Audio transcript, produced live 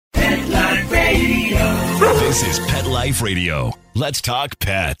This is Pet Life Radio. Let's talk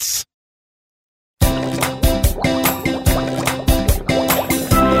pets. Welcome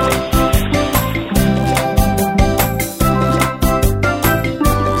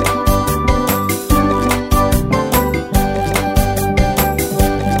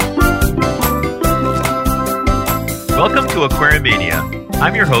to Aquariumania.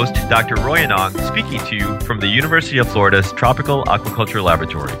 I'm your host, Dr. Roy Anong, speaking to you from the University of Florida's Tropical Aquaculture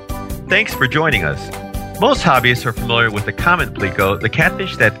Laboratory. Thanks for joining us. Most hobbyists are familiar with the common pleco, the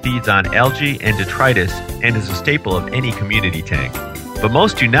catfish that feeds on algae and detritus and is a staple of any community tank. But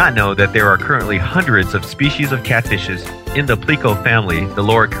most do not know that there are currently hundreds of species of catfishes in the pleco family, the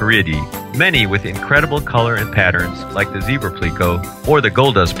Loricariidae, many with incredible color and patterns like the zebra pleco or the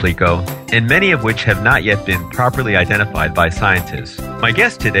gold-dust pleco, and many of which have not yet been properly identified by scientists. My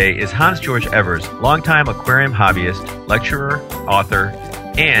guest today is Hans-Georg Evers, longtime aquarium hobbyist, lecturer, author,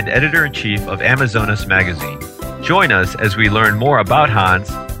 and editor-in-chief of Amazonas magazine. Join us as we learn more about Hans,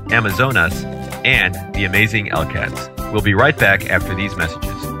 Amazonas, and the amazing Elcats. We'll be right back after these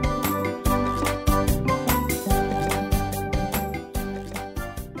messages.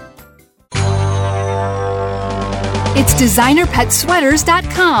 It's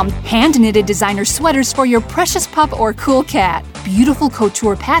DesignerPetSweaters.com. Hand-knitted designer sweaters for your precious pup or cool cat. Beautiful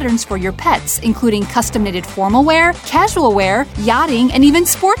couture patterns for your pets, including custom-knitted formal wear, casual wear, yachting, and even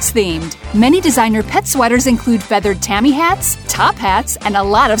sports-themed. Many designer pet sweaters include feathered tammy hats, top hats, and a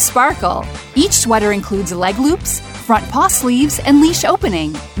lot of sparkle. Each sweater includes leg loops, front paw sleeves, and leash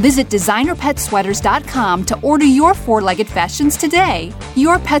opening. Visit DesignerPetSweaters.com to order your four-legged fashions today.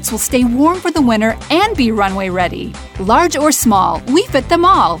 Your pets will stay warm for the winter and be runway ready. Large or small, we fit them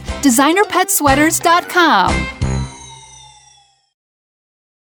all. DesignerPetSweaters.com.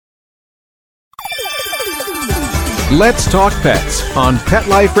 Let's Talk Pets on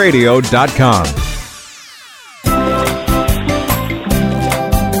PetLifeRadio.com.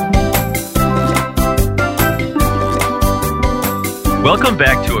 Welcome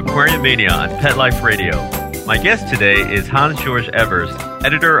back to Aquariumania on Pet Life Radio. My guest today is Hans-Georg Evers,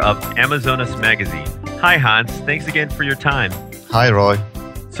 editor of Amazonas magazine. Hi, Hans. Thanks again for your time. Hi, Roy.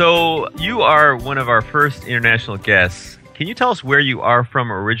 So, you are one of our first international guests. Can you tell us where you are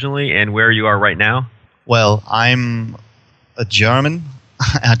from originally and where you are right now? Well, I'm a German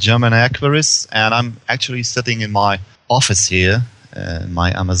aquarist, and I'm actually sitting in my office here,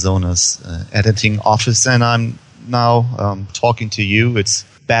 my Amazonas editing office, and I'm now talking to you. It's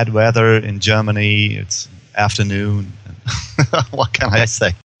bad weather in Germany. It's afternoon. What can I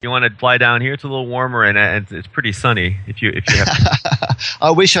say? You want to fly down here? It's a little warmer and it's pretty sunny. If you have. I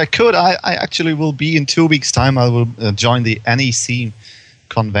wish I could. I actually will be in 2 weeks' time. I will join the NEC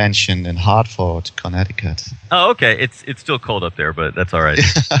convention in Hartford, Connecticut. Oh, okay. It's still cold up there, but that's all right.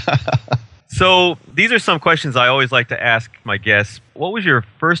 So these are some questions I always like to ask my guests. What was your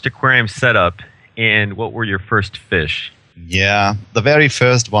first aquarium setup, and what were your first fish? Yeah, the very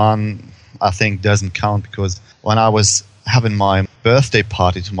first one I think doesn't count, because when I was having my birthday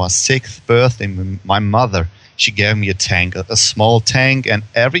party to my 6th birthday, my mother, she gave me a tank, a small tank, and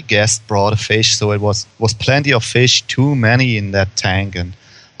every guest brought a fish, so it was plenty of fish, too many in that tank, and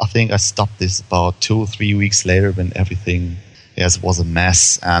I think I stopped this about 2 or 3 weeks later when everything was a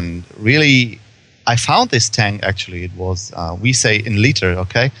mess. And really, I found this tank actually. It was, we say in liter,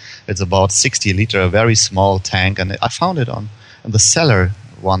 okay? It's about 60 liter, a very small tank. And I found it in the cellar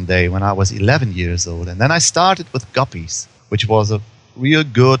one day when I was 11 years old. And then I started with guppies, which was a real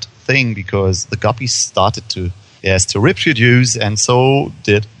good thing because the guppies started to reproduce, and so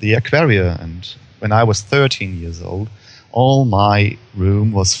did the aquaria. And when I was 13 years old, all my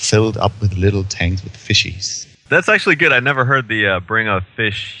room was filled up with little tanks with fishies. That's actually good. I never heard the bring a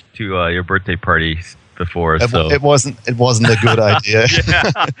fish to your birthday party before. So it wasn't a good idea.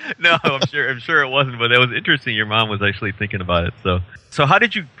 Yeah, no, I'm sure it wasn't. But it was interesting. Your mom was actually thinking about it. So how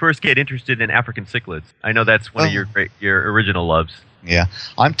did you first get interested in African cichlids? I know that's one of your original loves. Yeah,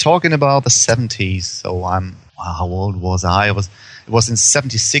 I'm talking about the 70s. So how old was I? It was in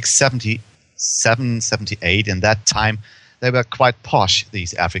 76, 77, 78. In that time, they were quite posh,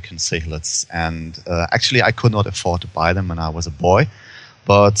 these African cichlids. And actually, I could not afford to buy them when I was a boy.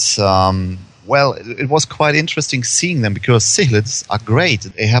 But, it was quite interesting seeing them because cichlids are great.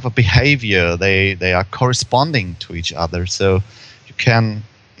 They have a behavior. They are corresponding to each other. So you can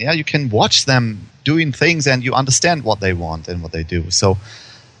watch them doing things and you understand what they want and what they do. So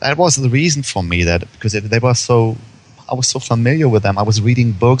that was the reason for me, because they were so... I was so familiar with them. I was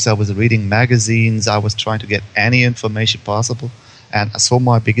reading books, I was reading magazines, I was trying to get any information possible. And so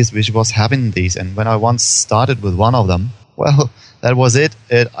my biggest wish was having these. And when I once started with one of them, well, that was it.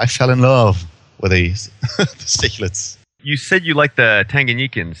 I fell in love with these the cichlids. You said you like the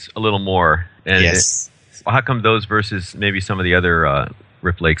Tanganyikans a little more. And Yes. How come those versus maybe some of the other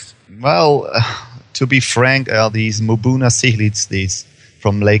rift lakes? Well, to be frank, these Mbuna cichlids, these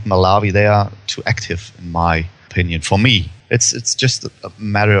from Lake Malawi, they are too active, in my opinion. For me, it's just a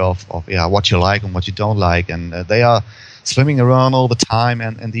matter of what you like and what you don't like, and they are swimming around all the time.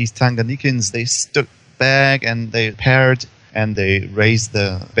 And these Tanganyikans, they stood back and they paired and they raised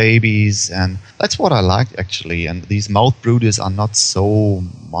the babies, and that's what I liked actually. And these mouth brooders are not so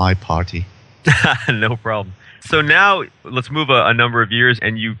my party. No problem. So now let's move a number of years,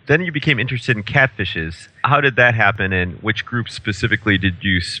 and you became interested in catfishes. How did that happen, and which group specifically did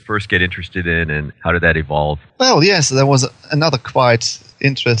you first get interested in, and how did that evolve? Well, yes, there was another quite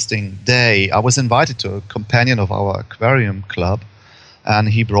interesting day. I was invited to a companion of our aquarium club, and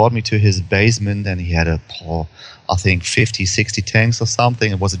he brought me to his basement, and he had I think 50, 60 tanks or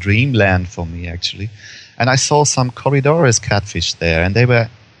something. It was a dreamland for me, actually. And I saw some Corydoras catfish there, and they were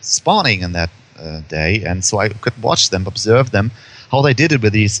spawning in that day, and so I could watch them, observe them, how they did it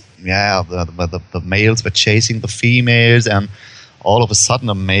with these. The males were chasing the females, and all of a sudden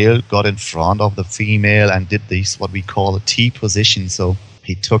a male got in front of the female and did this what we call a T position. So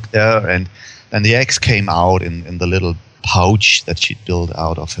he took there, and then the eggs came out in the little pouch that she'd built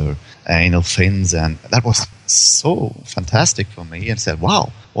out of her anal fins, and that was so fantastic for me. And said,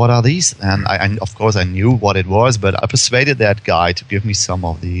 "Wow, what are these?" And I of course I knew what it was, but I persuaded that guy to give me some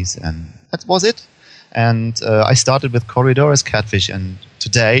of these, and that was it. And I started with Corydoras catfish, and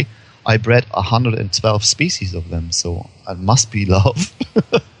today I bred 112 species of them. So it must be love.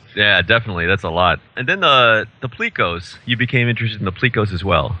 Yeah, definitely. That's a lot. And then the plecos. You became interested in the plecos as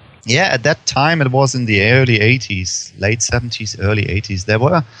well. Yeah, at that time it was in the early 80s, late 70s, early 80s. There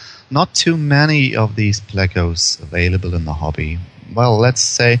were not too many of these plecos available in the hobby. Well, let's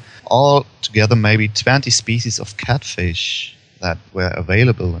say all together maybe 20 species of catfish that were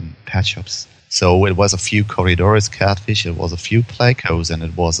available in pet shops. So it was a few Corydoras catfish, it was a few plecos, and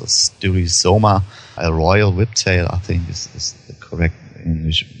it was a Styrosoma, a royal whiptail, I think is the correct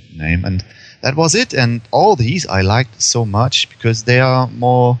English name. And that was it. And all these I liked so much because they are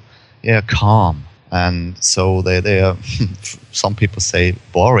more calm. And so they are, some people say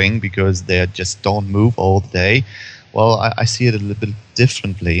boring because they just don't move all day. Well, I see it a little bit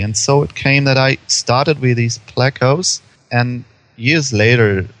differently. And so it came that I started with these plecos, and years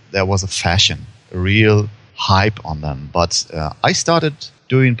later there was a fashion, a real hype on them. But I started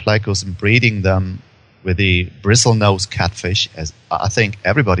doing plecos and breeding them with the bristlenose catfish, as I think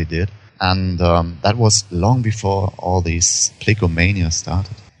everybody did. And that was long before all these plecomania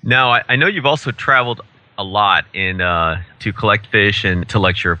started. Now, I know you've also traveled a lot to collect fish and to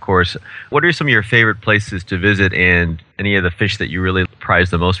lecture, of course. What are some of your favorite places to visit, and any of the fish that you really prize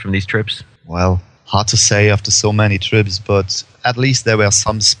the most from these trips? Well, hard to say after so many trips, but at least there were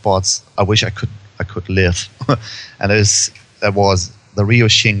some spots I wish I could live. And there was the Rio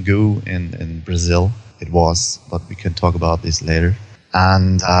Xingu in Brazil. It was, but we can talk about this later.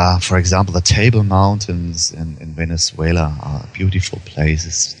 And, for example, the Table Mountains in Venezuela are beautiful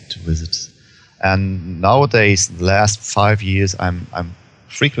places to visit. And nowadays, the last 5 years, I'm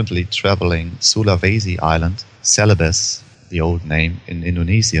frequently traveling Sulawesi Island, Celebes, the old name, in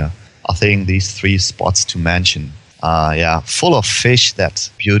Indonesia. I think these 3 spots to mention are, full of fish. That's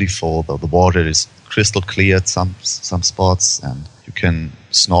beautiful. The water is crystal clear at some spots, and you can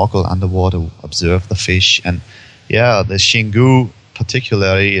snorkel underwater, observe the fish. And, the Xingu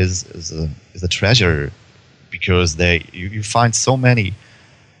particularly is a treasure, because you find so many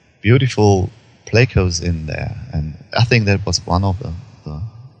beautiful plecos in there, and I think that was one of the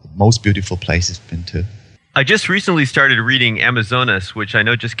most beautiful places I've been to. I just recently started reading Amazonas, which I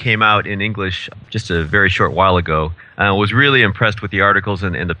know just came out in English just a very short while ago. I was really impressed with the articles,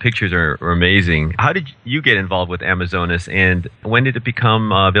 and the pictures are amazing. How did you get involved with Amazonas, and when did it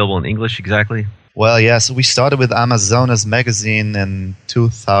become available in English exactly? Well, so we started with Amazonas magazine in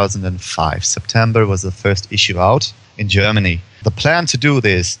 2005. September was the first issue out in Germany. The plan to do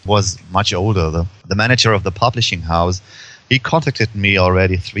this was much older. The manager of the publishing house, he contacted me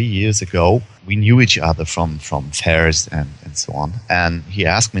already 3 years ago. We knew each other from fairs and so on. And he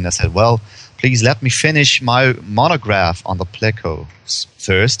asked me, and I said, well, please let me finish my monograph on the plecos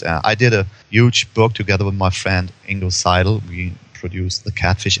first. I did a huge book together with my friend Ingo Seidel. We produced the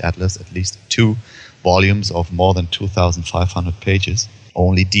Catfish Atlas, at least 2 volumes of more than 2,500 pages,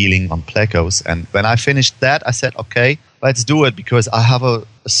 only dealing on plecos. And when I finished that, I said, okay, let's do it, because I have a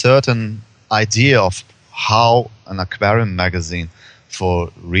certain idea of how an aquarium magazine for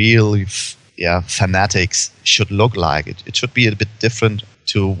really fanatics should look like. It should be a bit different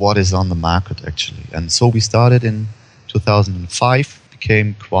to what is on the market, actually. And so we started in 2005,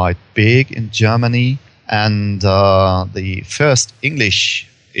 became quite big in Germany, and the first English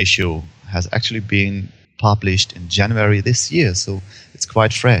issue has actually been published in January this year, so it's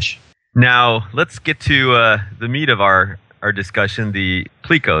quite fresh. Now, let's get to the meat of our discussion, the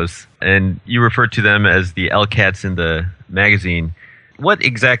plecos, and you referred to them as the L-cats in the magazine. What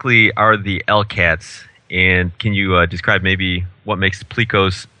exactly are the L-cats, and can you describe maybe what makes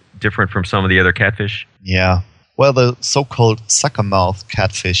plecos different from some of the other catfish? Yeah. Well, the so-called suckermouth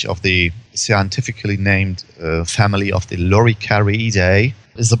catfish of the scientifically named family of the Loricariidae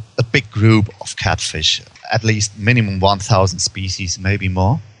is a big group of catfish, at least minimum 1,000 species, maybe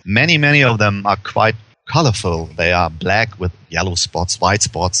more. Many of them are quite colorful. They are black with yellow spots, white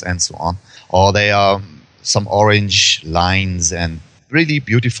spots, and so on. Or they are some orange lines and really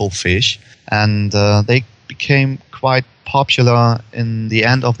beautiful fish. And they became quite popular in the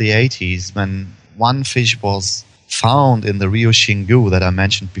end of the 80s when one fish was found in the Rio Xingu that I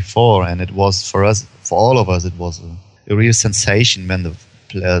mentioned before. And it was, for all of us, it was a real sensation when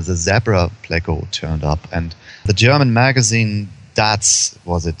the zebra pleco turned up. And the German magazine DATS,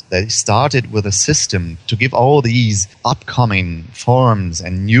 they started with a system to give all these upcoming forms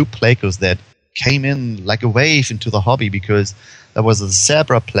and new plecos that came in like a wave into the hobby, because there was a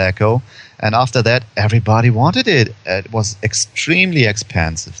zebra pleco, and after that everybody wanted it. It was extremely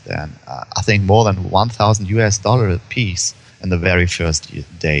expensive then. I think more than $1,000 a piece in the very first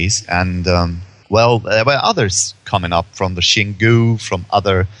days. And well, there were others coming up from the Xingu, from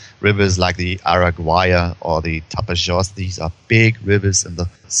other rivers like the Araguaia or the Tapajós. These are big rivers in the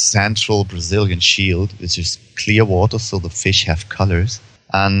central Brazilian shield, which is clear water, so the fish have colors.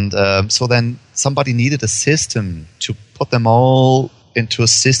 And so then somebody needed a system to put them all into a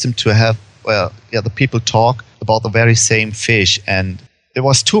system to have, the people talk about the very same fish. And it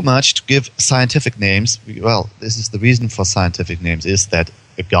was too much to give scientific names. Well, this is the reason for scientific names, is that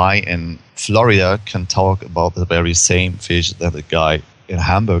a guy in Florida can talk about the very same fish that a guy in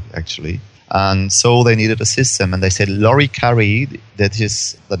Hamburg, actually. And so they needed a system, and they said Loricari, that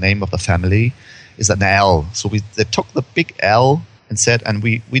is the name of the family, is an L. So they took the big L and said, and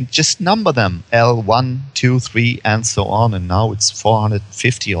we just number them, L, 1, 2, 3, and so on. And now it's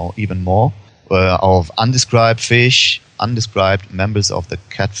 450 or even more of undescribed fish, undescribed members of the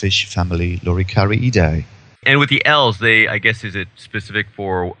catfish family Loricariidae. And with the L's, I guess, is it specific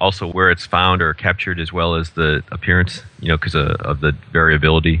for also where it's found or captured as well as the appearance, because of the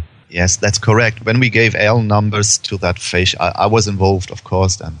variability? Yes, that's correct. When we gave L numbers to that fish, I was involved, of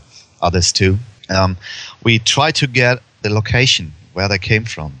course, and others too. We tried to get the location where they came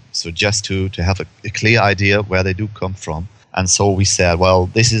from, so just to have a clear idea where they do come from. And so we said, well,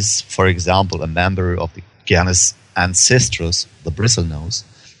 this is, for example, a member of the genus Ancistrus, the bristlenose.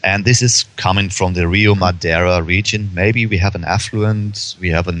 And this is coming from the Rio Madeira region. Maybe we have an affluent, we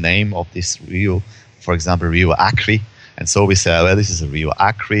have a name of this Rio, for example, Rio Acre. And so we say, well, this is a Rio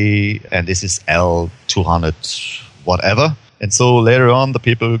Acre, and this is L200 whatever. And so later on, the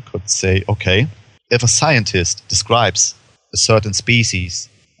people could say, okay, if a scientist describes a certain species,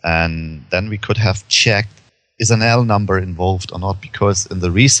 and then we could have checked, is an L number involved or not? Because in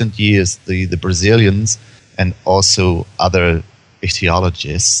the recent years, the Brazilians and also other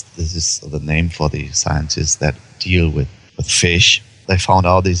ichthyologists, this is the name for the scientists that deal with fish, they found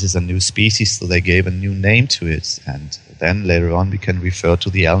out this is a new species, so they gave a new name to it. And then later on we can refer to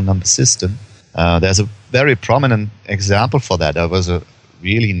the L number system. There's a very prominent example for that. There was a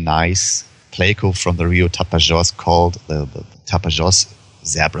really nice pleco from the Rio Tapajós called the Tapajós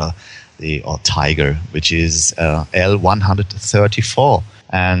zebra or tiger, which is L134.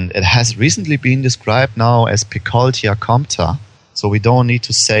 And it has recently been described now as Picoltia compta. So we don't need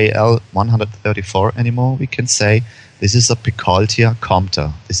to say L134 anymore. We can say this is a Picoltia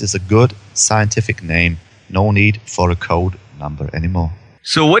compta. This is a good scientific name. No need for a code number anymore.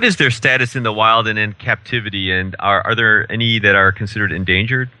 So what is their status in the wild and in captivity? And are there any that are considered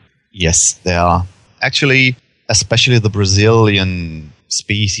endangered? Yes, there are. Actually, especially the Brazilian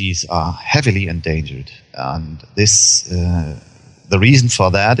species are heavily endangered. And this, the reason for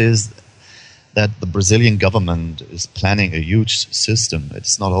that is that the Brazilian government is planning a huge system.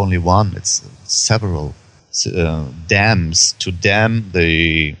 It's not only one, it's several dams to dam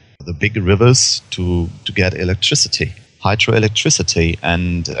the big rivers to get electricity, hydroelectricity.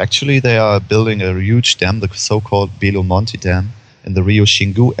 And actually they are building a huge dam, the so-called Belo Monte Dam, in the Rio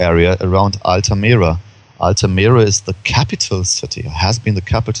Xingu area around Altamira. Altamira is the capital city, has been the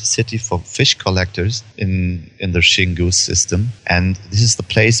capital city for fish collectors in the Xingu system. And this is the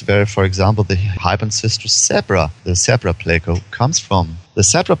place where, for example, the hypancistral zebra, the zebra pleco, comes from. The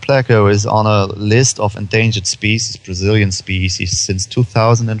zebra pleco is on a list of endangered species, Brazilian species, since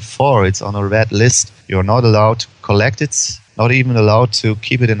 2004. It's on a red list. You're not allowed to collect it, not even allowed to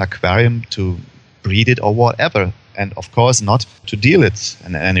keep it in an aquarium, to breed it or whatever. And of course not to deal it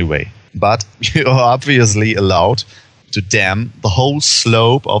in any way. But you are obviously allowed to dam the whole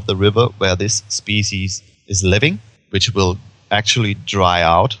slope of the river where this species is living, which will actually dry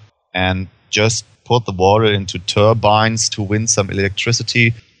out, and just put the water into turbines to win some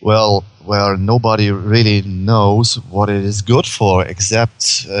electricity, well, where nobody really knows what it is good for,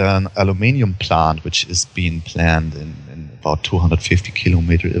 except an aluminium plant, which is being planned in about 250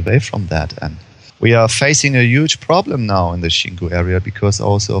 kilometers away from that. And we are facing a huge problem now in the Xingu area because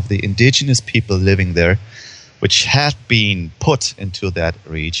also of the indigenous people living there, which had been put into that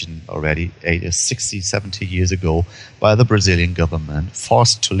region already 60, 70 years ago by the Brazilian government,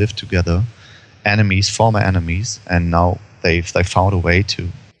 forced to live together, enemies, former enemies, and now they found a way to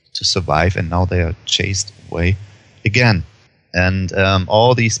survive, and now they are chased away again. And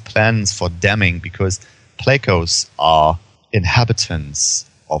all these plans for damming, because plecos are inhabitants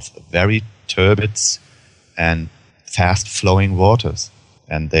of very turbid and fast-flowing waters,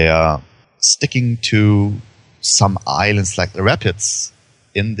 and they are sticking to some islands like the rapids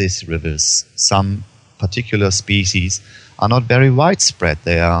in these rivers. Some particular species are not very widespread.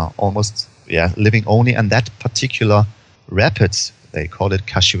 They are almost living only in that particular rapid. They call it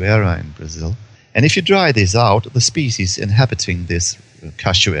cachoeira in Brazil. And if you dry this out, the species inhabiting this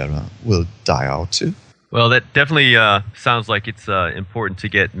cachoeira will die out too. Well, that definitely sounds like it's important to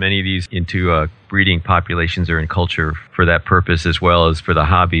get many of these into breeding populations or in culture for that purpose as well as for the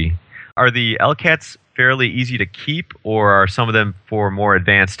hobby. Are the L-cats fairly easy to keep, or are some of them for more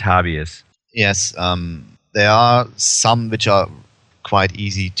advanced hobbyists? Yes, there are some which are quite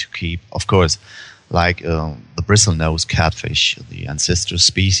easy to keep. Of course, like the bristlenose catfish, the ancestral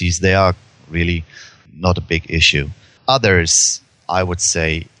species, they are really not a big issue. Others, I would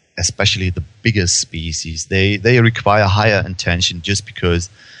say, especially the biggest species, they require higher attention just because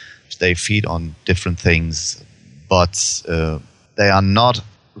they feed on different things. But they are not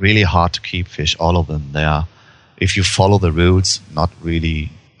really hard to keep fish, all of them. They are, if you follow the rules, not really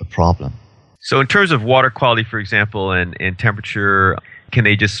a problem. So in terms of water quality, for example, and temperature, can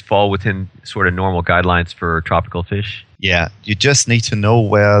they just fall within sort of normal guidelines for tropical fish? Yeah, you just need to know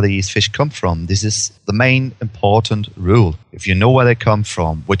where these fish come from. This is the main important rule. If you know where they come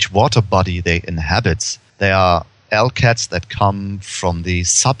from, which water body they inhabit, they are L-cats that come from the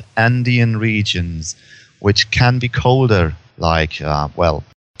sub-Andean regions, which can be colder, like,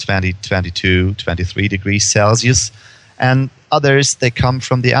 20, 22, 23 degrees Celsius. And others, they come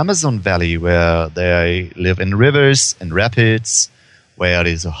from the Amazon Valley, where they live in rivers and rapids, where it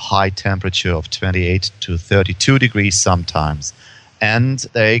is a high temperature of 28 to 32 degrees sometimes. And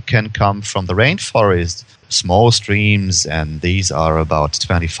they can come from the rainforest, small streams, and these are about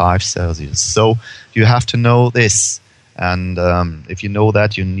 25 Celsius. So you have to know this. And if you know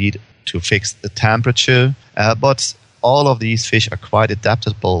that, you need to fix the temperature. But all of these fish are quite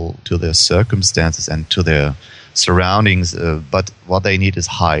adaptable to their circumstances and to their surroundings. But what they need is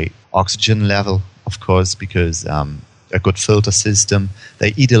high oxygen level, of course, because a good filter system.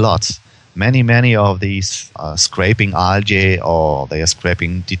 They eat a lot. Many of these are scraping algae, or they are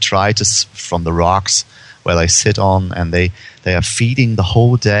scraping detritus from the rocks where they sit on, and they are feeding the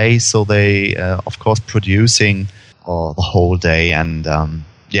whole day. So they, of course, producing the whole day. And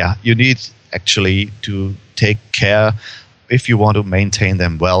you need actually to take care if you want to maintain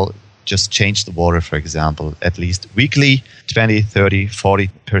them well. Just change the water, for example, at least weekly, 20, 30,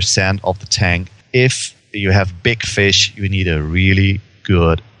 40% of the tank. If you have big fish, you need a really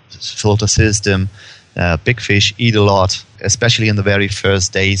good filter system. Big fish eat a lot, especially in the very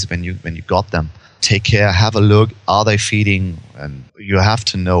first days when you got them. Take care, have a look. Are they feeding? And you have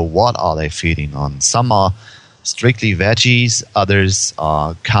to know what are they feeding on. Some are strictly veggies, others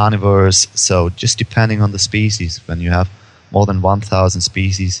are carnivores. So just depending on the species, when you have more than 1,000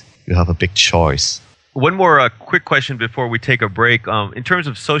 species, you have a big choice. One more quick question before we take a break. In terms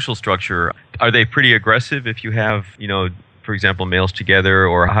of social structure, are they pretty aggressive if you have, for example, males together,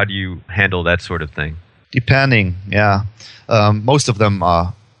 or how do you handle that sort of thing? Depending, yeah. Most of them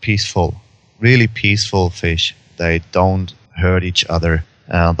are peaceful, really peaceful fish. They don't hurt each other.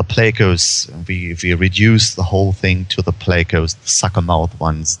 The plecos, if we reduce the whole thing to the plecos, the sucker-mouth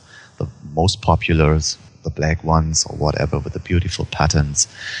ones, the most popular, the black ones or whatever with the beautiful patterns,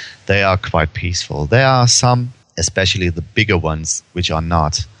 they are quite peaceful. There are some, especially the bigger ones, which are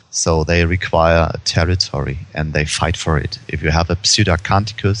not. So they require a territory and they fight for it. If you have a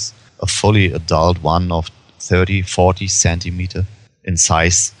Pseudacanthicus, a fully adult one of 30, 40 centimeter in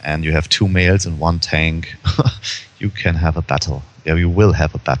size, and you have 2 males in one tank, you can have a battle. Yeah, you will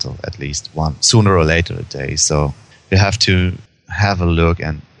have a battle, at least one, sooner or later a day. So you have to have a look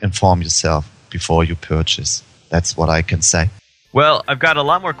and inform yourself before you purchase. That's what I can say. Well, I've got a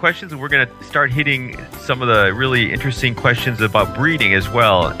lot more questions, and we're going to start hitting some of the really interesting questions about breeding as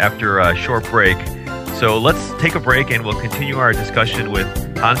well after a short break. So let's take a break, and we'll continue our discussion with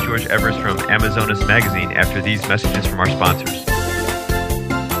Hans-Georg Evers from Amazonas Magazine after these messages from our sponsors.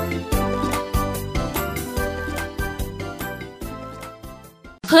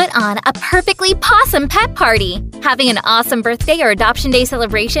 Put on a perfectly possum pet party. Having an awesome birthday or adoption day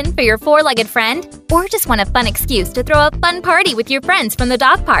celebration for your 4-legged friend? Or just want a fun excuse to throw a fun party with your friends from the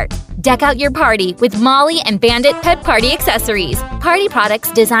dog park? Deck out your party with Molly and Bandit Pet Party accessories. Party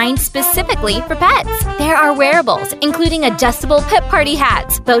products designed specifically for pets. There are wearables, including adjustable pet party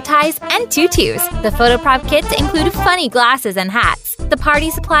hats, bow ties, and tutus. The photo prop kits include funny glasses and hats. The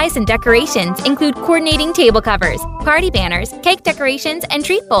party supplies and decorations include coordinating table covers, party banners, cake decorations, and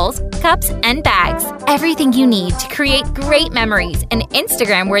treat bowls, cups, and bags. Everything you need to create great memories and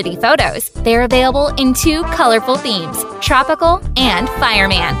Instagram-worthy photos. They're available in 2 colorful themes, Tropical and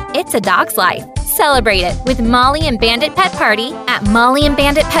Fireman. It's a dog's life. Celebrate it with Molly and Bandit Pet Party at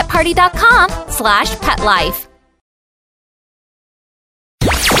mollyandbanditpetparty.com/petlife.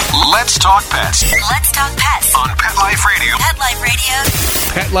 Let's talk pets Let's talk pets on Pet Life Radio. Pet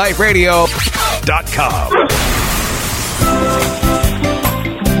Life Radio. PetLifeRadio.com.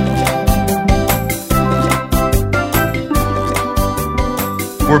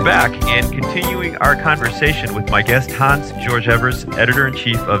 We're back and continuing our conversation with my guest, Hans-Georg Evers,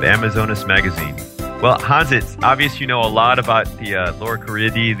 Editor-in-Chief of Amazonas Magazine. Well, Hans, it's obvious you know a lot about the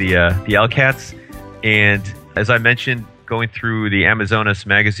Loricariidae, the Alcats, and as I mentioned, going through the Amazonas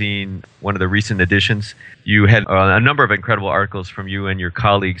Magazine, one of the recent editions, you had a number of incredible articles from you and your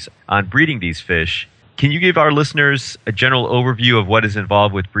colleagues on breeding these fish. Can you give our listeners a general overview of what is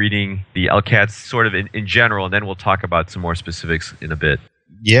involved with breeding the Alcats sort of in general, and then we'll talk about some more specifics in a bit?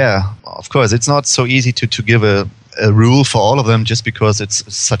 Yeah, of course. It's not so easy to give a rule for all of them just because it's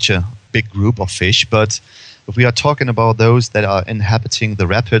such a big group of fish. But if we are talking about those that are inhabiting the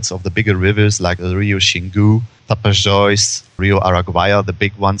rapids of the bigger rivers like the Rio Xingu, Tapajós, Rio Araguaia, the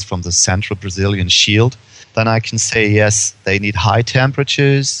big ones from the central Brazilian shield, then I can say yes, they need high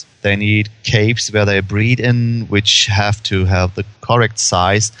temperatures. They need caves where they breed in, which have to have the correct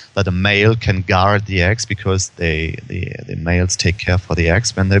size that a male can guard the eggs, because the males take care for the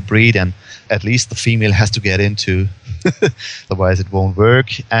eggs when they breed, and at least the female has to get into, otherwise it won't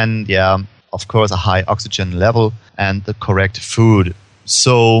work. And yeah, of course, a high oxygen level and the correct food.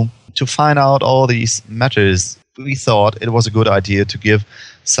 So to find out all these matters, we thought it was a good idea to give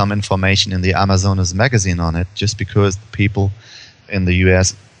some information in the Amazonas Magazine on it, just because the people in the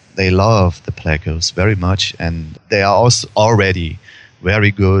US, they love the plecos very much, and they are also already very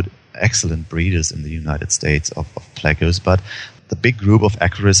good, excellent breeders in the United States of plecos. But the big group of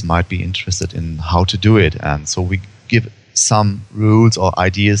aquarists might be interested in how to do it, and so we give some rules or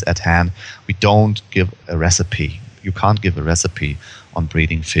ideas at hand. We don't give a recipe. You can't give a recipe on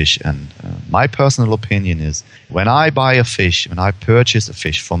breeding fish. And my personal opinion is, when I buy a fish, when I purchase a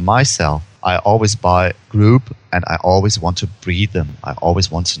fish for myself, I always buy a group, and I always want to breed them. I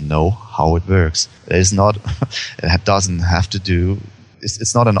always want to know how it works. It doesn't have to do.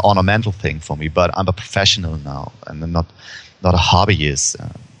 It's not an ornamental thing for me. But I'm a professional now, and I'm not a hobbyist.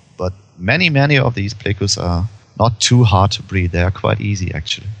 But many of these plecos are not too hard to breed. They are quite easy,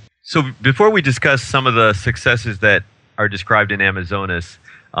 actually. So before we discuss some of the successes that are described in Amazonas,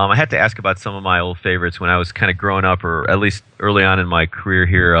 I had to ask about some of my old favorites when I was kind of growing up, or at least early on in my career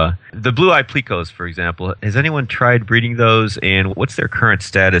here. The blue-eyed plecos, for example. Has anyone tried breeding those, and what's their current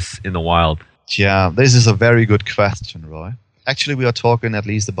status in the wild? Yeah, this is a very good question, Roy. Actually, we are talking at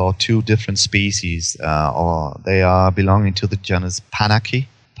least about 2 different species, or they are belonging to the genus Panachi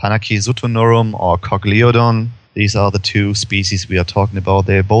Zutonorum or Cogliodon. These are the 2 species we are talking about.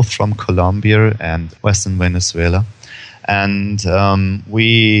 They're both from Colombia and western Venezuela. And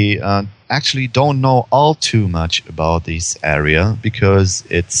we actually don't know all too much about this area, because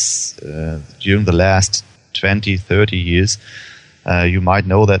it's during the last 20, 30 years, you might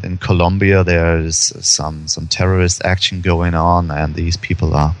know that in Colombia there is some terrorist action going on, and these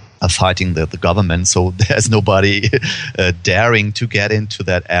people are fighting the government, so there's nobody daring to get into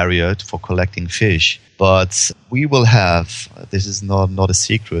that area for collecting fish. But we will have, this is not a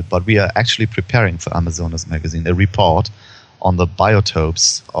secret, but we are actually preparing for Amazonas Magazine a report on the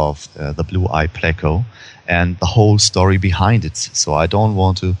biotopes of the blue-eye pleco and the whole story behind it. So I don't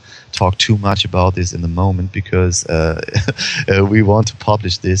want to talk too much about this in the moment because we want to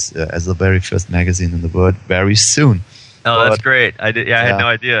publish this as the very first magazine in the world very soon. Oh, that's great. I had no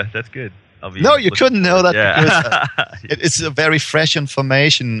idea. That's good. No, you couldn't know that because it's a very fresh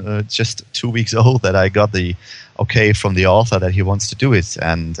information, just 2 weeks old, that I got the okay from the author that he wants to do it.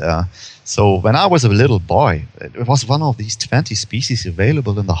 And so when I was a little boy, it was one of these 20 species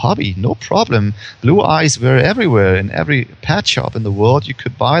available in the hobby. No problem. Blue eyes were everywhere. In every pet shop in the world, you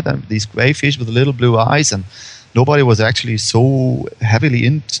could buy them, these gray fish with little blue eyes. And nobody was actually so heavily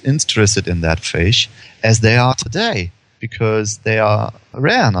interested in that fish as they are today, because they are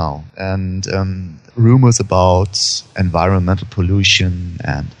rare now. And rumors about environmental pollution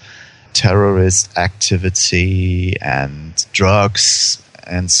and terrorist activity and drugs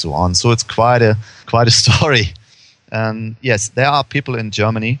and so on. So it's quite a story. And yes, there are people in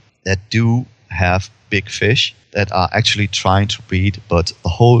Germany that do have big fish that are actually trying to breed, but the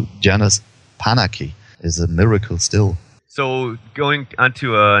whole genus Panaky is a miracle still. So going on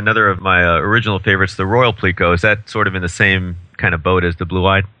to another of my original favorites, the Royal Pleco, is that sort of in the same kind of boat as the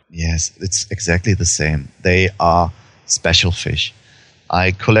blue-eyed? Yes, it's exactly the same. They are special fish.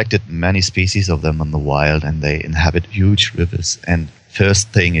 I collected many species of them in the wild, and they inhabit huge rivers. And first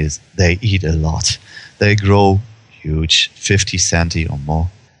thing is they eat a lot. They grow huge, 50 centi or more.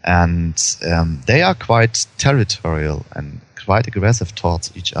 And they are quite territorial and quite aggressive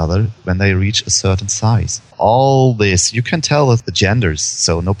towards each other when they reach a certain size. All this, you can tell the genders,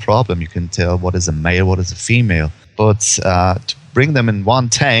 so no problem. You can tell what is a male, what is a female. But to bring them in one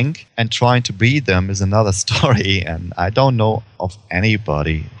tank and trying to breed them is another story. And I don't know of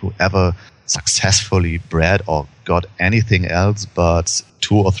anybody who ever successfully bred or got anything else but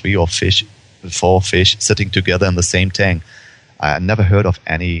 2 or 3 or 4 fish sitting together in the same tank. I never heard of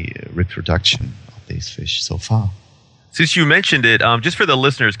any reproduction of these fish so far. Since you mentioned it, just for the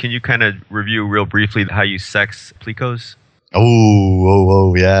listeners, can you kind of review real briefly how you sex plecos?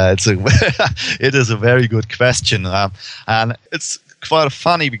 Oh, yeah. It is a very good question. And it's quite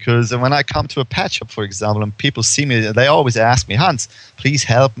funny because when I come to a pet shop, for example, and people see me, they always ask me, Hans, please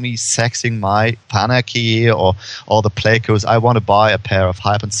help me sexing my Panaky or the plecos. I want to buy a pair of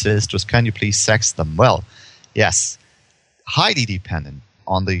Hypancistros. Can you please sex them? Well, yes, highly dependent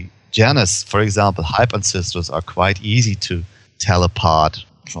on the genus. For example, Hypancistros are quite easy to tell apart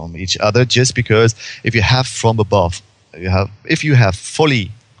from each other just because if you have from above, if you have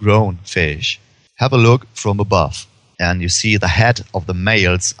fully grown fish, have a look from above and you see the head of the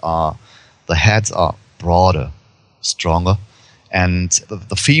males the heads are broader, stronger, and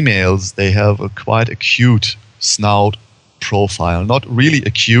the females, they have a quite acute snout profile. Not really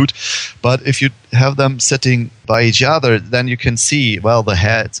acute, but if you have them sitting by each other, then you can see, well, the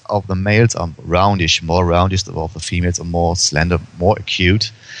heads of the males are roundish, more roundish, of the females are more slender, more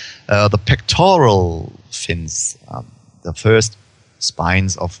acute. The pectoral fins, the first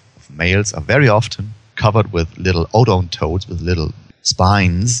spines of males are very often covered with little odontodes, with little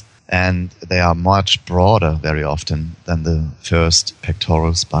spines, and they are much broader very often than the first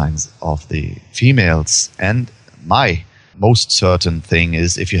pectoral spines of the females. And my most certain thing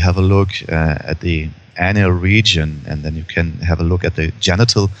is if you have a look at the anal region, and then you can have a look at the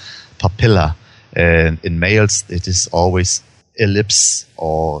genital papilla. And in males, it is always ellipse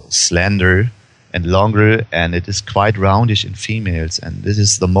or slender and longer, and it is quite roundish in females, and this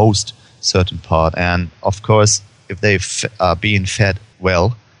is the most certain part. And of course, if they are being fed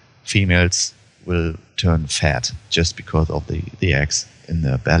well, females will turn fat just because of the eggs in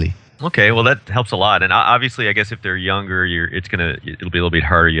their belly. Okay, well that helps a lot. And obviously, I guess if they're younger, it'll be a little bit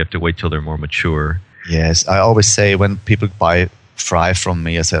harder. You have to wait till they're more mature. Yes, I always say when people buy fry from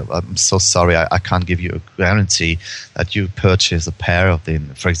me, I say, I'm so sorry, I can't give you a guarantee that you purchase a pair of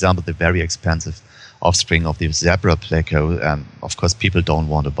them. For example, the very expensive offspring of the zebra pleco, and of course people don't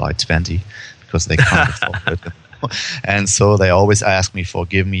want to buy 20 because they can't afford it. And so they always ask me for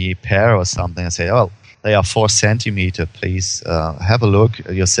give me a pair or something. I say, oh, they are 4 centimeter. Please have a look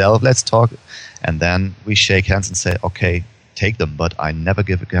yourself. Let's talk. And then we shake hands and say, okay, take them, but I never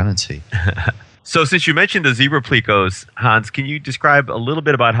give a guarantee. So since you mentioned the zebra plecos, Hans, can you describe a little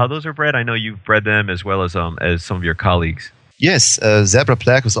bit about how those are bred? I know you've bred them as well as some of your colleagues. Yes, zebra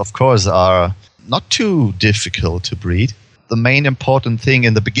plecos, of course, are not too difficult to breed. The main important thing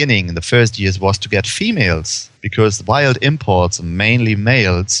in the beginning, in the first years, was to get females, because wild imports are mainly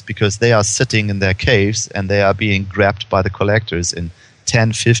males, because they are sitting in their caves and they are being grabbed by the collectors in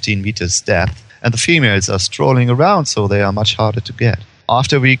 10, 15 meters depth. and the females are strolling around, so they are much harder to get.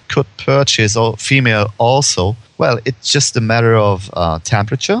 After we could purchase a female also, well, it's just a matter of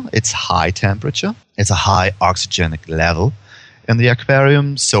temperature. It's high temperature. It's a high oxygenic level in the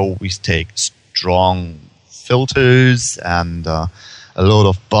aquarium, so we take strong filters and a lot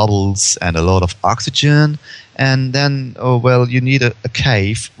of bubbles and a lot of oxygen. And then, you need a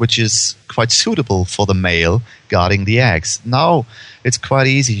cave which is quite suitable for the male guarding the eggs. Now, it's quite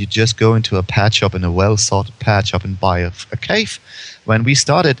easy. You just go into a pet shop, in a well-sorted pet shop, and buy a cave. When we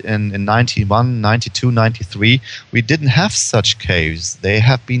started in 91, 92, 93, we didn't have such caves. They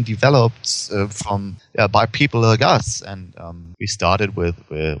have been developed by people like us. And we started with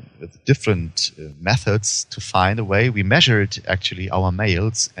different methods to find a way. We measured, actually, our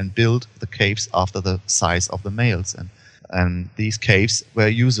males and built the caves after the size of the males. And these caves were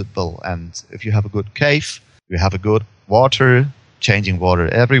usable. And if you have a good cave, you have a good water, changing water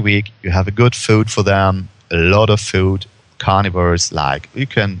every week, you have a good food for them, a lot of food, carnivores, like you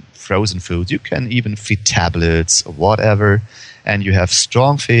can frozen foods, you can even feed tablets or whatever, and you have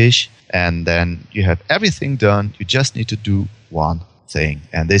strong fish, and then you have everything done. You just need to do one thing,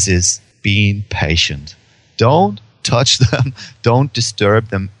 and this is being patient. Don't touch them, don't disturb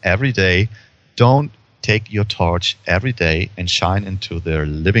them every day, don't take your torch every day and shine into their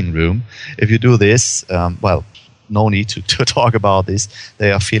living room. If you do this, no need to talk about this.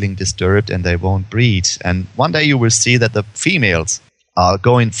 They are feeling disturbed and they won't breed. And one day you will see that the females are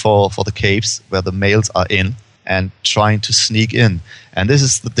going for the caves where the males are in and trying to sneak in. And this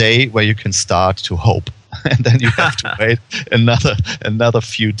is the day where you can start to hope. And then you have to wait another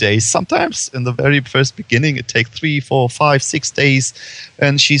few days. Sometimes in the very first beginning, it takes 3, 4, 5, 6 days.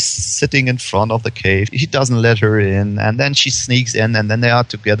 And she's sitting in front of the cave. He doesn't let her in. And then she sneaks in. And then they are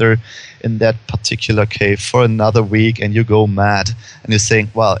together in that particular cave for another week. And you go mad. And you're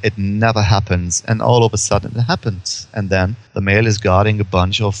saying, well, it never happens. And all of a sudden it happens. And then the male is guarding a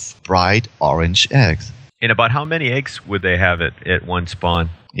bunch of bright orange eggs. And about how many eggs would they have at one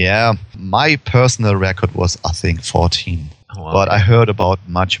spawn? Yeah, my personal record was, I think, 14. Oh, wow. But I heard about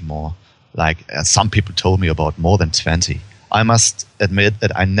much more. Like, some people told me about more than 20. I must admit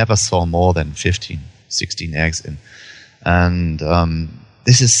that I never saw more than 15, 16 eggs in. And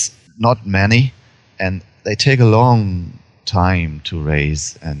this is not many, and they take a long time to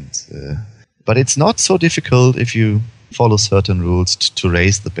raise. But it's not so difficult if you follow certain rules to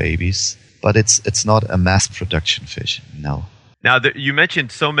raise the babies. But it's not a mass production fish, no. Now, you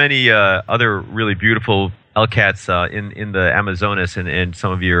mentioned so many other really beautiful L-cats in the Amazonas, and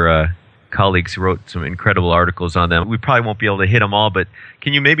some of your colleagues wrote some incredible articles on them. We probably won't be able to hit them all, but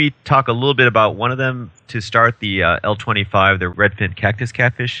can you maybe talk a little bit about one of them to start, the L25, the redfin cactus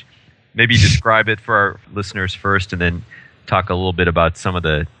catfish? Maybe describe it for our listeners first, and then talk a little bit about some of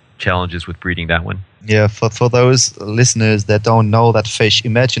the challenges with breeding that one. Yeah, for those listeners that don't know that fish,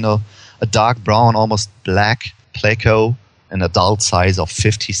 imagine a dark brown, almost black pleco, an adult size of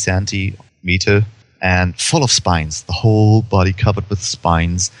 50 centimeter, and full of spines, the whole body covered with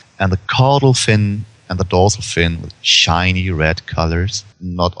spines, and the caudal fin and the dorsal fin with shiny red colors.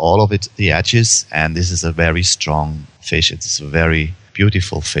 Not all of it, the edges, and this is a very strong fish. It's a very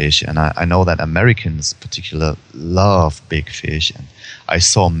beautiful fish, and I know that Americans in particular love big fish, and I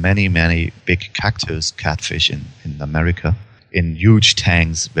saw many, many big cactus catfish in America in huge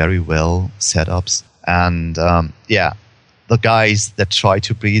tanks, very well set ups. And the guys that try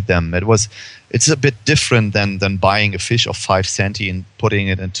to breed them, it's a bit different than buying a fish of 5 centi and putting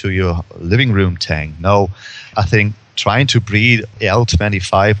it into your living room tank. No, I think trying to breed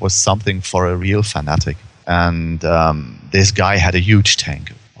L25 was something for a real fanatic. And this guy had a huge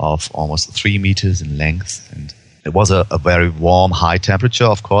tank of almost 3 meters in length, and it was a very warm, high temperature.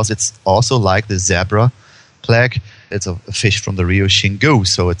 Of course, it's also like the zebra plague. It's a fish from the Rio Xingu,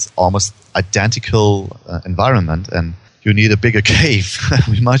 so it's almost identical environment, and you need a bigger cave,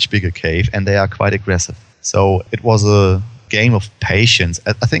 a much bigger cave, and they are quite aggressive. So it was a game of patience.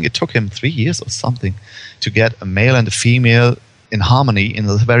 I think it took him 3 years or something to get a male and a female in harmony in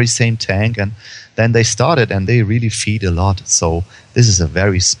the very same tank, and then they started, and they really feed a lot. So this is a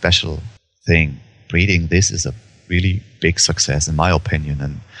very special thing. Breeding this is a really big success, in my opinion,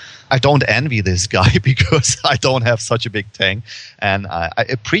 and I don't envy this guy because I don't have such a big tank, and I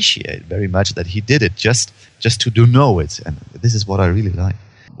appreciate very much that he did it just to know it, and this is what I really like.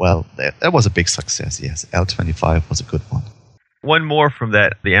 Well, that was a big success, yes. L25 was a good one. One more from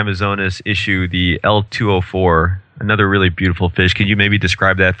the Amazonas issue, the L204, another really beautiful fish. Can you maybe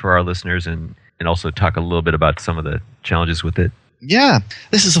describe that for our listeners and also talk a little bit about some of the challenges with it? Yeah,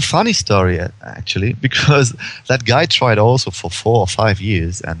 this is a funny story, actually, because that guy tried also for 4 or 5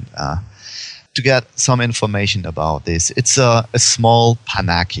 years, and to get some information about this, it's a small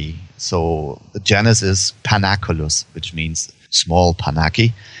panaki. So the genus is Panaculus, which means small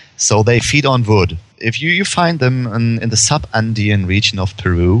panaki. So they feed on wood. If you find them in the sub-Andean region of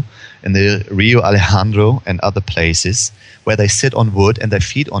Peru, in the Rio Alejandro and other places, where they sit on wood and they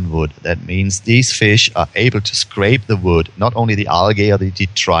feed on wood. That means these fish are able to scrape the wood, not only the algae or the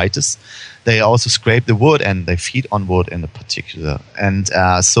detritus, they also scrape the wood and they feed on wood in particular. And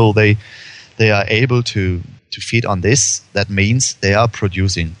so they are able to feed on this. That means they are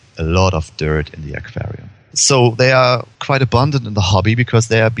producing a lot of dirt in the aquarium. So they are quite abundant in the hobby because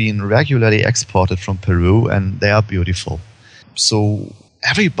they are being regularly exported from Peru and they are beautiful. So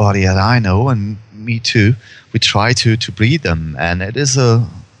everybody that I know, and me too, we try to breed them, and it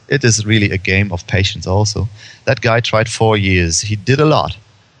is really a game of patience also. That guy tried 4 years. He did a lot.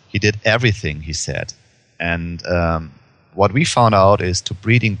 He did everything, he said. And what we found out is to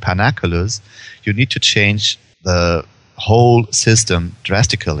breeding Panaculus, you need to change the whole system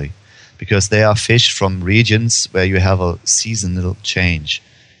drastically, because they are fish from regions where you have a seasonal change.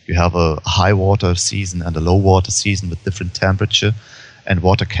 You have a high water season and a low water season with different temperature and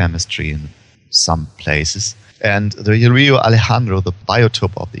water chemistry in some places. And the Rio Alejandro, the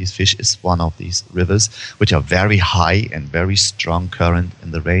biotope of these fish, is one of these rivers which are very high and very strong current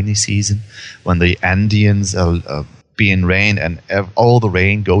in the rainy season, when the Andeans are being rained and all the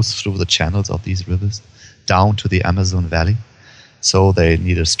rain goes through the channels of these rivers down to the Amazon Valley. So they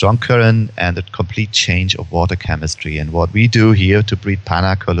need a strong current and a complete change of water chemistry. And what we do here to breed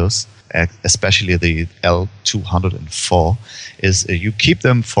Panaculus, especially the L204, is you keep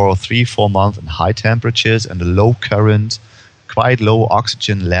them for 3-4 months in high temperatures and a low current, quite low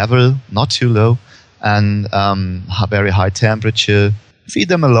oxygen level, not too low, and very high temperature. Feed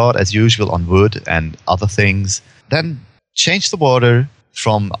them a lot as usual on wood and other things. Then change the water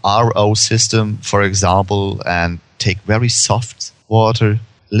from RO system, for example, and take very soft water,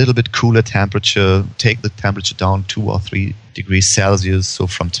 a little bit cooler temperature, take the temperature down 2 or 3 degrees Celsius, so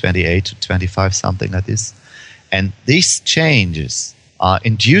from 28 to 25, something like this. And these changes are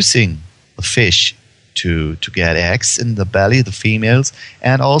inducing the fish to get eggs in the belly, the females,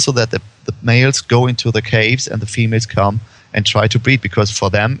 and also that the males go into the caves and the females come and try to breed, because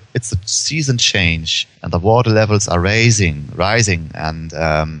for them it's a season change and the water levels are rising, and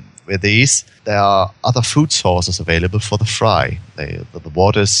with these there are other food sources available for the fry. The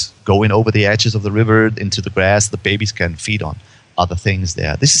water's going over the edges of the river into the grass. The babies can feed on other things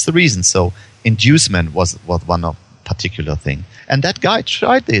there. This is the reason. So inducement was one particular thing. And that guy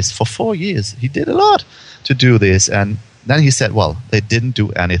tried this for 4 years. He did a lot to do this. And then he said, well, they didn't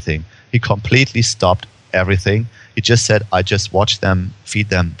do anything. He completely stopped everything. He just said, I just watch them, feed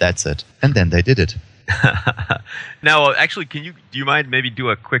them, that's it. And then they did it. Now, actually, do you mind maybe do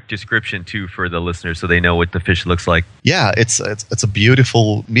a quick description too for the listeners so they know what the fish looks like? Yeah, it's a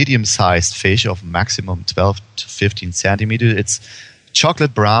beautiful medium-sized fish of maximum 12 to 15 centimeters. It's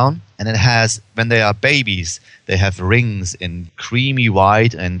chocolate brown, and it has, when they are babies, they have rings in creamy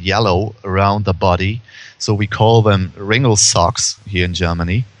white and yellow around the body. So we call them Ringel socks here in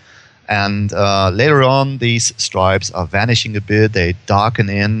Germany. And later on, these stripes are vanishing a bit. They darken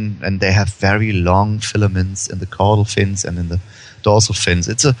in, and they have very long filaments in the caudal fins and in the dorsal fins.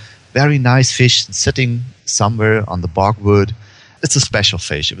 It's a very nice fish sitting somewhere on the barkwood. It's a special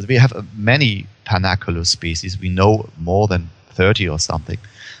fish. We have many Panaculus species. We know more than 30 or something.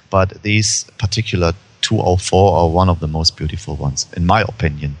 But these particular 204 are one of the most beautiful ones, in my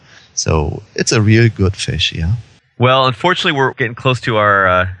opinion. So it's a really good fish, yeah. Well, unfortunately, we're getting close to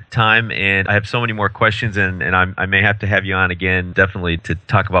our time, and I have so many more questions, and I may have to have you on again, definitely, to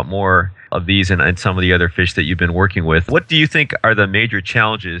talk about more of these and some of the other fish that you've been working with. What do you think are the major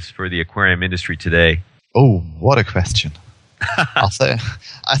challenges for the aquarium industry today? Oh, what a question.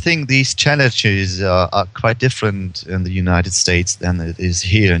 I think these challenges are quite different in the United States than it is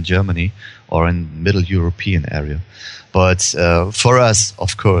here in Germany or in Middle European area. But for us,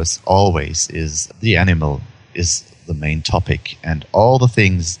 of course, always is the animal is the main topic, and all the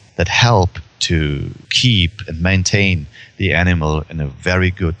things that help to keep and maintain the animal in a very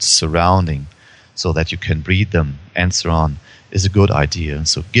good surrounding so that you can breed them and so on is a good idea.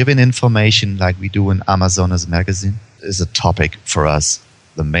 So giving information like we do in Amazonas magazine is a topic for us.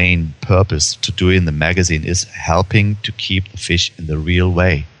 The main purpose to doing the magazine is helping to keep the fish in the real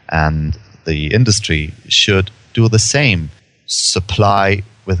way, and the industry should do the same. Supply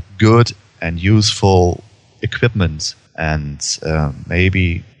with good and useful equipment and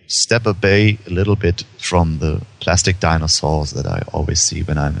maybe step away a little bit from the plastic dinosaurs that I always see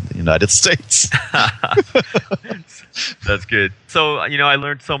when I'm in the United States. That's good. So, I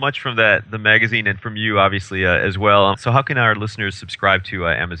learned so much from the magazine and from you, obviously, as well. So how can our listeners subscribe to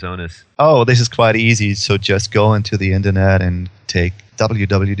Amazonas? Oh, this is quite easy. So just go into the internet and take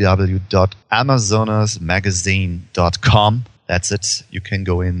www.amazonasmagazine.com. That's it. You can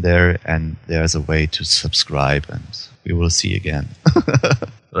go in there and there's a way to subscribe and we will see again.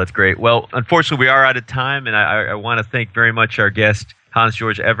 Well, that's great. Well, unfortunately, we are out of time, and I want to thank very much our guest,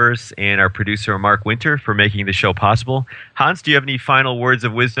 Hans-Georg Evers, and our producer, Mark Winter, for making the show possible. Hans, do you have any final words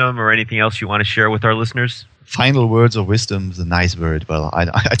of wisdom or anything else you want to share with our listeners? Final words of wisdom is a nice word. Well,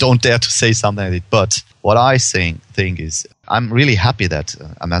 I don't dare to say something like it, but what I think is I'm really happy that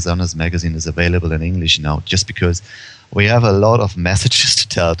Amazonas Magazine is available in English now, just because we have a lot of messages to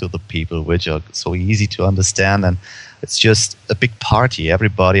tell to the people which are so easy to understand, and it's just a big party.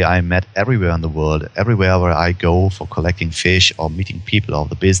 Everybody I met everywhere in the world, everywhere where I go for collecting fish or meeting people of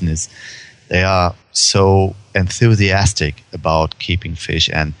the business, they are so enthusiastic about keeping fish.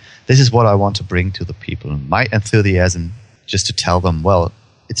 And this is what I want to bring to the people. My enthusiasm, just to tell them, well,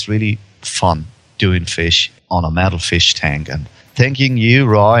 it's really fun doing fish on a metal fish tank. And thanking you,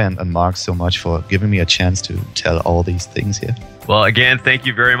 Roy and Mark, so much for giving me a chance to tell all these things here. Well, again, thank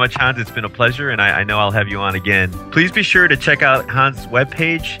you very much, Hans. It's been a pleasure, and I know I'll have you on again. Please be sure to check out Hans'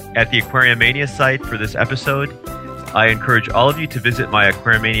 webpage at the Aquariumania site for this episode. I encourage all of you to visit my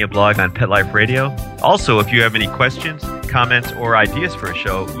Aquariumania blog on Pet Life Radio. Also, if you have any questions, comments, or ideas for a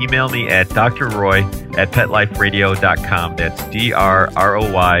show, email me at drroy@petliferadio.com. That's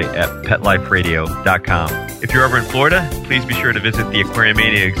DRROY@petliferadio.com. If you're ever in Florida, please be sure to visit the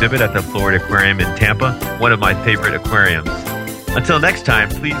Aquariumania exhibit at the Florida Aquarium in Tampa, one of my favorite aquariums. Until next time,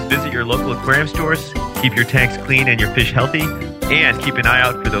 please visit your local aquarium stores, keep your tanks clean and your fish healthy, and keep an eye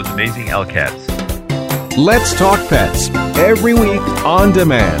out for those amazing LCATs. Let's Talk Pets, every week on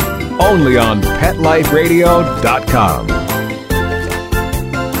demand, only on PetLifeRadio.com.